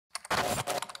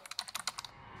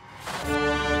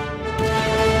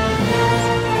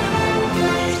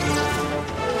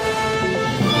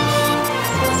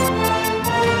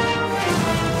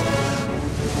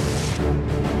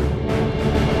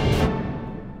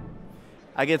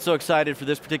I get so excited for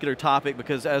this particular topic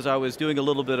because as I was doing a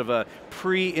little bit of a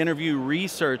pre-interview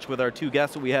research with our two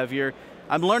guests that we have here,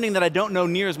 I'm learning that I don't know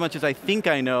near as much as I think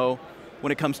I know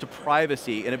when it comes to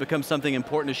privacy, and it becomes something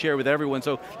important to share with everyone.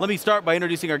 So let me start by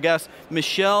introducing our guest,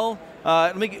 Michelle.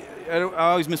 I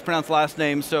always mispronounce last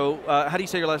name, so how do you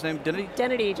say your last name? Dennedy?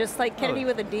 Dennedy, just like Kennedy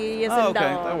with a D as in okay,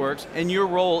 that works. And your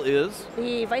role is?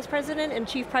 The Vice President and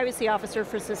Chief Privacy Officer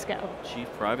for Cisco. Chief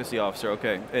Privacy Officer,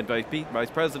 okay. And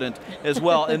Vice President as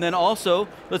well. And then also,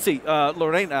 let's see,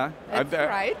 Lorena. That's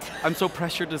right. I'm so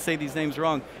pressured to say these names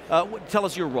wrong. Tell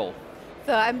us your role.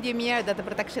 So I'm the EMEA Data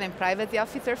Protection and Privacy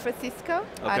Officer for Cisco,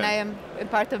 and I am a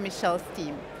part of Michelle's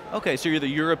team. Okay, so you're the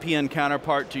European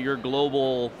counterpart to your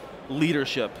global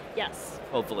leadership. Yes.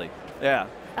 Hopefully, yeah.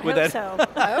 I hope so.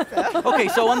 I hope so. Okay,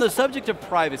 so on the subject of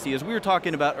privacy, as we were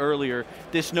talking about earlier,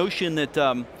 this notion that,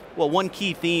 well, one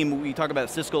key theme we talk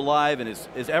about Cisco Live and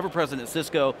is ever present at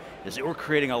Cisco is that we're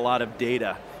creating a lot of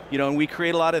data. You know, and we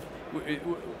create a lot of,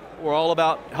 we're all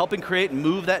about helping create and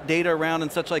move that data around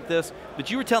and such like this,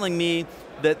 but you were telling me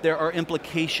that there are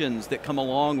implications that come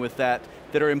along with that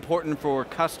that are important for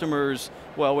customers,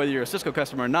 well, whether you're a Cisco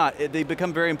customer or not, they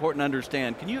become very important to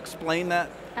understand. Can you explain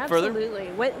that further? Absolutely.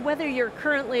 Whether you're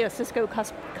currently a Cisco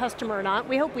customer or not,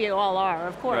 we hope we all are,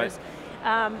 of course.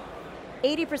 Right.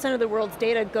 80% of the world's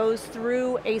data goes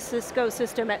through a Cisco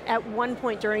system at one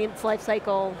point during its life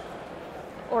cycle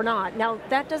or not. Now,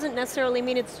 that doesn't necessarily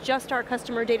mean it's just our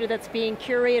customer data that's being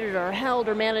curated or held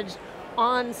or managed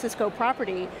on Cisco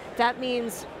property. That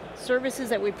means services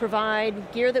that we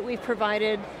provide, gear that we've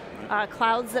provided,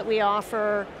 clouds that we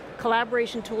offer,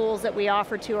 collaboration tools that we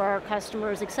offer to our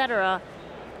customers, et cetera.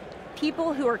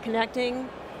 People who are connecting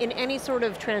in any sort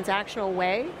of transactional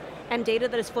way and data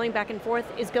that is flowing back and forth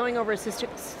is going over a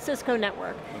Cisco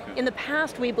network. Okay. In the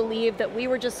past, we believed that we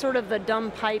were just sort of the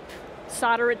dumb pipe,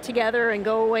 solder it together and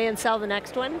go away and sell the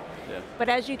next one. Yeah. But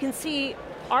as you can see,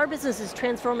 our business is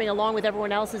transforming along with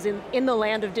everyone else's in the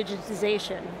land of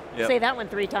digitization. Yep. Say that one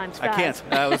 3 times fast. I can't.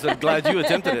 I was glad you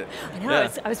attempted it. I know, yeah.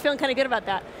 I was feeling kind of good about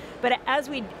that. But as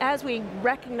we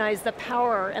recognize the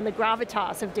power and the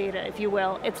gravitas of data, if you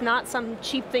will, it's not some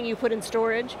cheap thing you put in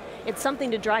storage, it's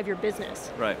something to drive your business.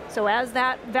 Right. So as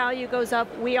that value goes up,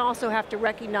 we also have to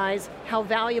recognize how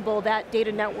valuable that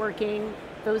data networking,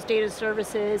 those data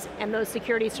services, and those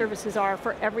security services are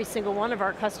for every single one of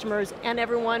our customers and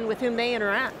everyone with whom they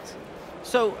interact.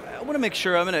 So I want to make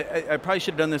sure, I probably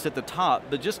should have done this at the top,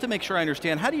 but just to make sure I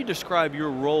understand, how do you describe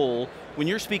your role when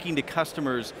you're speaking to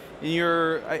customers?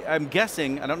 I'm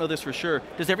guessing, I don't know this for sure,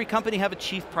 does every company have a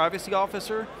chief privacy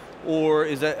officer? Or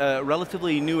is that a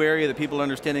relatively new area that people are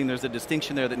understanding there's a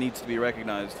distinction there that needs to be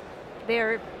recognized?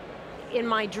 In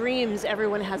my dreams,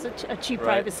 everyone has a chief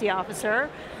privacy officer.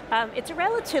 It's a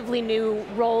relatively new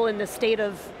role in the state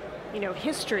of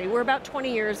history. We're about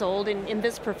 20 years old in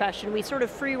this profession. We sort of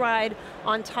free ride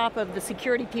on top of the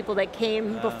security people that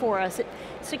came before us.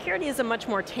 Security is a much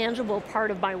more tangible part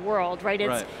of my world, right?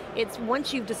 It's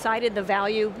once you've decided the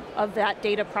value of that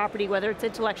data property, whether it's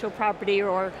intellectual property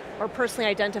or personally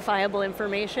identifiable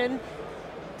information,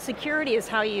 security is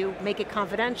how you make it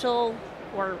confidential,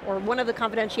 or one of the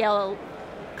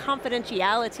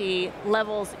confidentiality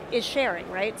levels is sharing,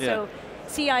 right? Yeah. So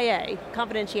CIA,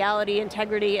 confidentiality,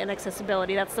 integrity, and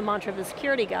accessibility, that's the mantra of the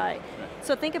security guy. Right.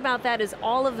 So think about that as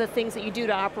all of the things that you do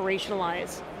to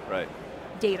operationalize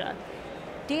data.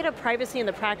 Data privacy and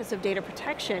the practice of data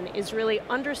protection is really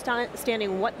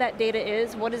understanding what that data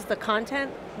is, what is the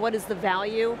content, what is the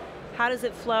value, how does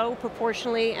it flow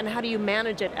proportionally, and how do you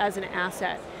manage it as an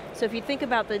asset. So if you think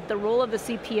about the role of the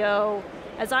CPO,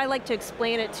 as I like to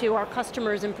explain it to our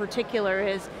customers in particular,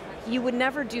 is you would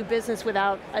never do business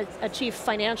without a chief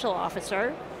financial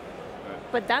officer,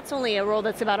 but that's only a role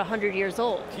that's about 100 years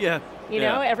old. Yeah. You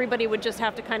know, everybody would just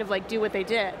have to kind of like do what they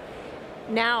did.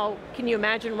 Now, can you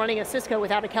imagine running a Cisco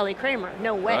without a Kelly Kramer?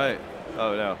 No way. Right.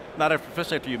 Oh no, not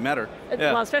especially after you met her.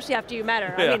 Well, especially after you met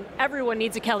her. I mean, everyone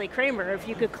needs a Kelly Kramer. If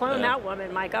you could clone that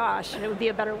woman, my gosh, it would be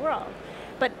a better world.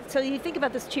 But so you think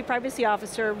about this chief privacy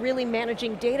officer really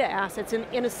managing data assets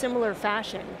in a similar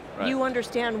fashion. Right. You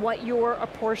understand what your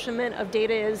apportionment of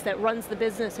data is that runs the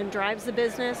business and drives the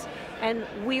business, and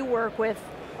we work with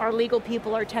our legal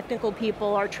people, our technical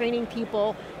people, our training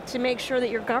people to make sure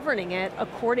that you're governing it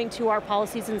according to our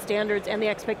policies and standards and the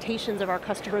expectations of our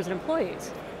customers and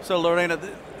employees. So Lorena,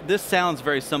 this sounds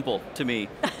very simple to me,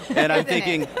 and I'm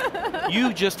thinking,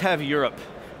 you just have Europe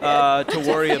to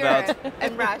worry about.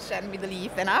 And Russia and Middle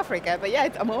East and Africa, but yeah,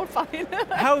 I'm all fine.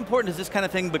 How important does this kind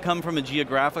of thing become from a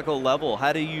geographical level?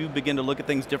 How do you begin to look at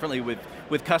things differently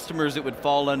with customers that would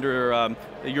fall under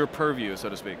your purview, so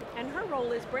to speak? And her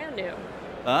role is brand new.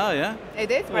 Oh, yeah? It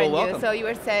is brand new. Welcome. So you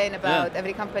were saying about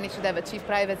every company should have a chief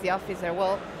privacy officer.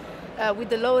 Well, with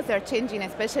the laws that are changing,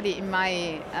 especially in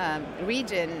my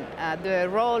region, the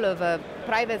role of a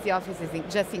privacy officer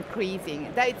is just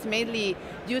increasing. That is mainly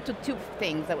due to two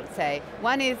things, I would say.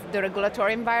 One is the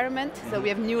regulatory environment. So we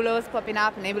have new laws popping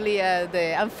up, namely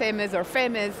the infamous or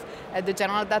famous the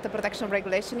General Data Protection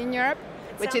Regulation in Europe.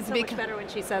 Which is so much better when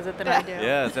she says it than I do.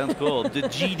 Yeah, it sounds cool. The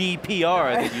GDPR,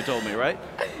 I think you told me, right?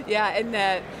 Yeah,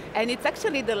 and it's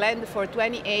actually the land for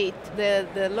 28,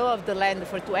 the law of the land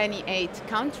for 28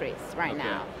 countries right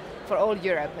now, for all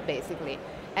Europe, basically.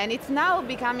 And it's now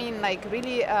becoming like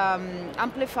really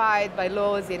amplified by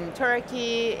laws in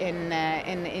Turkey,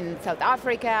 in South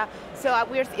Africa. So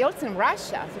we're also in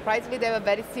Russia. Surprisingly, they have a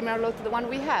very similar law to the one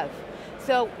we have.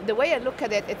 So the way I look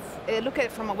at it, I look at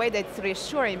it from a way that's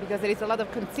reassuring because there is a lot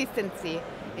of consistency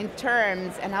in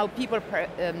terms and how people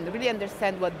really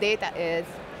understand what data is.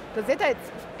 Because data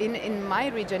in my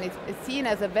region is seen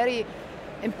as a very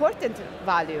important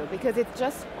value because it's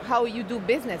just how you do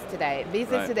business today.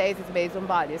 Business today is based on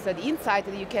value. So the insight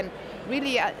that you can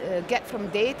really get from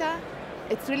data,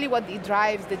 it's really what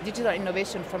drives the digital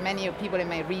innovation for many people in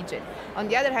my region. On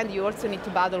the other hand, you also need to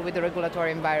battle with the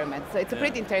regulatory environment. So it's a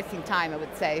pretty interesting time, I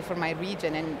would say, for my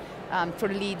region and for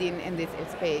leading in this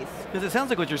space. Because it sounds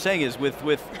like what you're saying is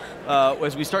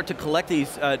as we start to collect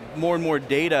these more and more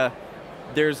data,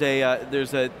 there's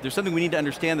something we need to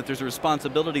understand that there's a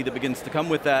responsibility that begins to come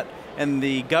with that, and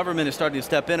the government is starting to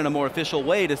step in a more official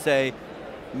way to say,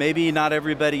 maybe not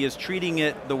everybody is treating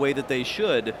it the way that they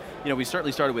should. You know, we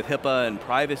certainly started with HIPAA and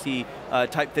privacy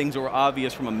type things that were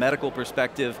obvious from a medical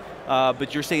perspective,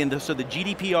 but you're saying so the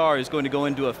GDPR is going to go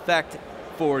into effect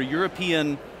for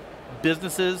European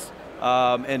businesses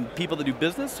and people that do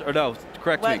business, or no,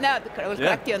 correct me. Well, no, I will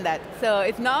correct you on that. So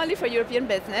it's not only for European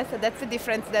business, so that's the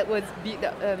difference that was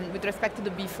with respect to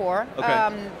the before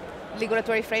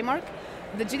regulatory framework.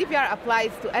 The GDPR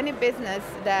applies to any business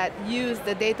that use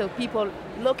the data of people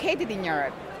located in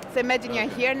Europe. So imagine you're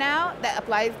here now, that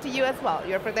applies to you as well.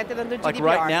 You're protected under GDPR. Like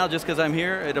right now, just because I'm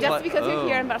here? It just because you're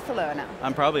here in Barcelona.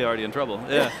 I'm probably already in trouble,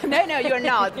 yeah. No, you're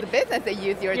not. The business that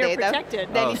use your data. You're protected.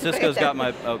 Oh, Cisco's got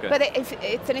my, okay. But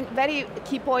it's a very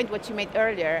key point what you made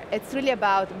earlier. It's really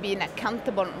about being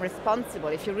accountable and responsible.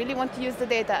 If you really want to use the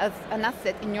data as an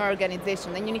asset in your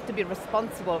organization, then you need to be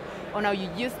responsible on how you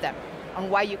use them, on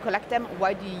why you collect them,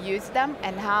 why do you use them,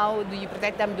 and how do you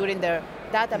protect them during the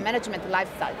data management life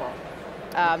cycle.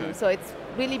 So it's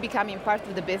really becoming part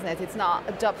of the business. It's not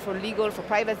a job for legal, for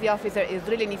privacy officer. It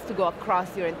really needs to go across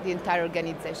the entire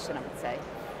organization, I would say.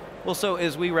 Well, so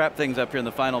as we wrap things up here in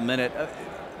the final minute,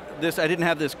 I didn't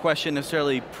have this question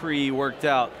necessarily pre-worked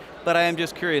out, but I am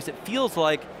just curious. It feels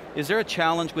like, is there a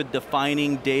challenge with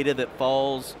defining data that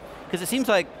falls? Because it seems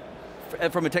like,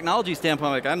 from a technology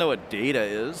standpoint, like I know what data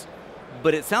is,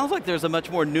 but it sounds like there's a much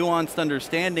more nuanced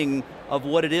understanding of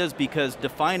what it is, because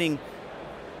defining,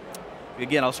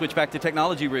 again, I'll switch back to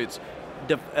technology roots.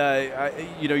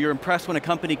 You're impressed when a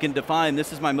company can define,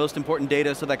 this is my most important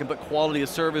data so that I can put quality of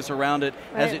service around it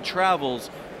as it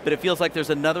travels, but it feels like there's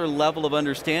another level of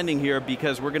understanding here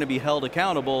because we're going to be held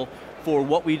accountable for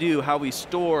what we do, how we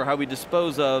store, how we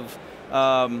dispose of,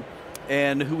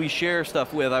 and who we share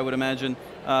stuff with, I would imagine.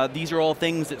 These are all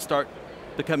things that start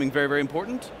becoming very, very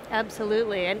important?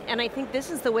 Absolutely, and I think this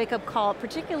is the wake-up call,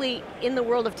 particularly in the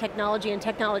world of technology and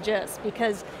technologists,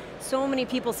 because so many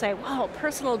people say, wow,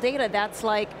 personal data, that's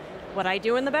like what I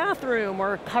do in the bathroom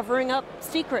or covering up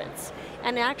secrets.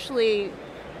 And actually,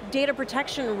 data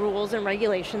protection rules and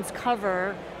regulations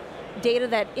cover data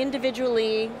that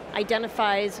individually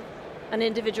identifies an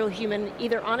individual human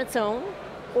either on its own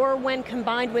or when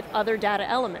combined with other data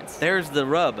elements. There's the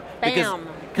rub. Bam.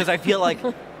 Because I feel like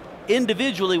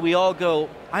individually we all go,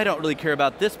 I don't really care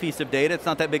about this piece of data, it's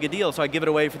not that big a deal, so I give it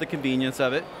away for the convenience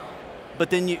of it. But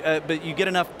then you get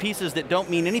enough pieces that don't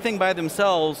mean anything by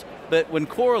themselves, but when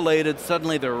correlated,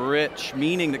 suddenly the rich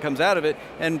meaning that comes out of it,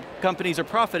 and companies are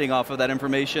profiting off of that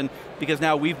information because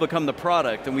now we've become the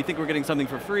product, and we think we're getting something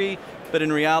for free, but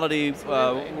in reality,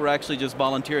 we're actually just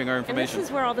volunteering our information. And this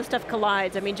is where all this stuff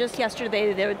collides. I mean, just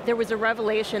yesterday, there was a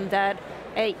revelation that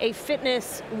a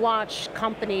fitness watch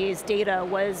company's data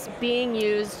was being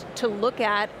used to look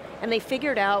at, and they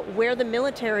figured out where the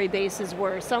military bases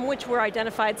were, some which were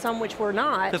identified, some which were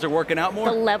not. Because they're working out more?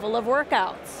 The level of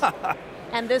workouts.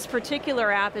 And this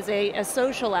particular app is a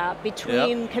social app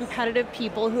between competitive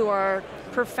people who are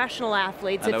professional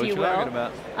athletes, if you will. I know what you're talking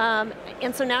about.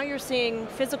 And so now you're seeing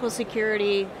physical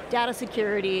security,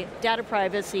 data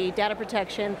privacy, data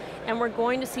protection, and we're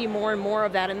going to see more and more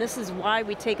of that, and this is why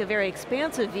we take a very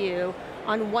expansive view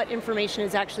on what information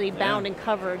is actually bound and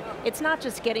covered. It's not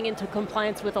just getting into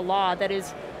compliance with a law that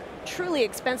is truly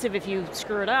expensive if you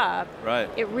screw it up. Right.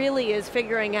 It really is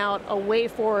figuring out a way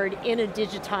forward in a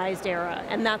digitized era,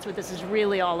 and that's what this is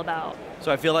really all about.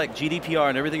 So I feel like GDPR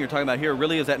and everything you're talking about here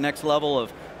really is that next level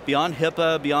of beyond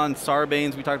HIPAA, beyond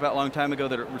Sarbanes we talked about a long time ago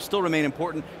that still remain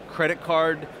important, credit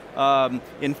card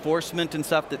enforcement and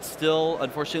stuff that still,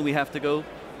 unfortunately, we have to go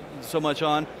so much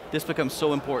on. This becomes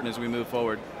so important as we move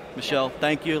forward. Michelle,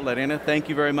 thank you. Lorena, thank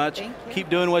you very much. Thank you. Keep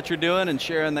doing what you're doing and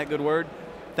sharing that good word.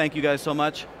 Thank you guys so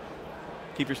much.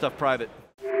 Keep your stuff private.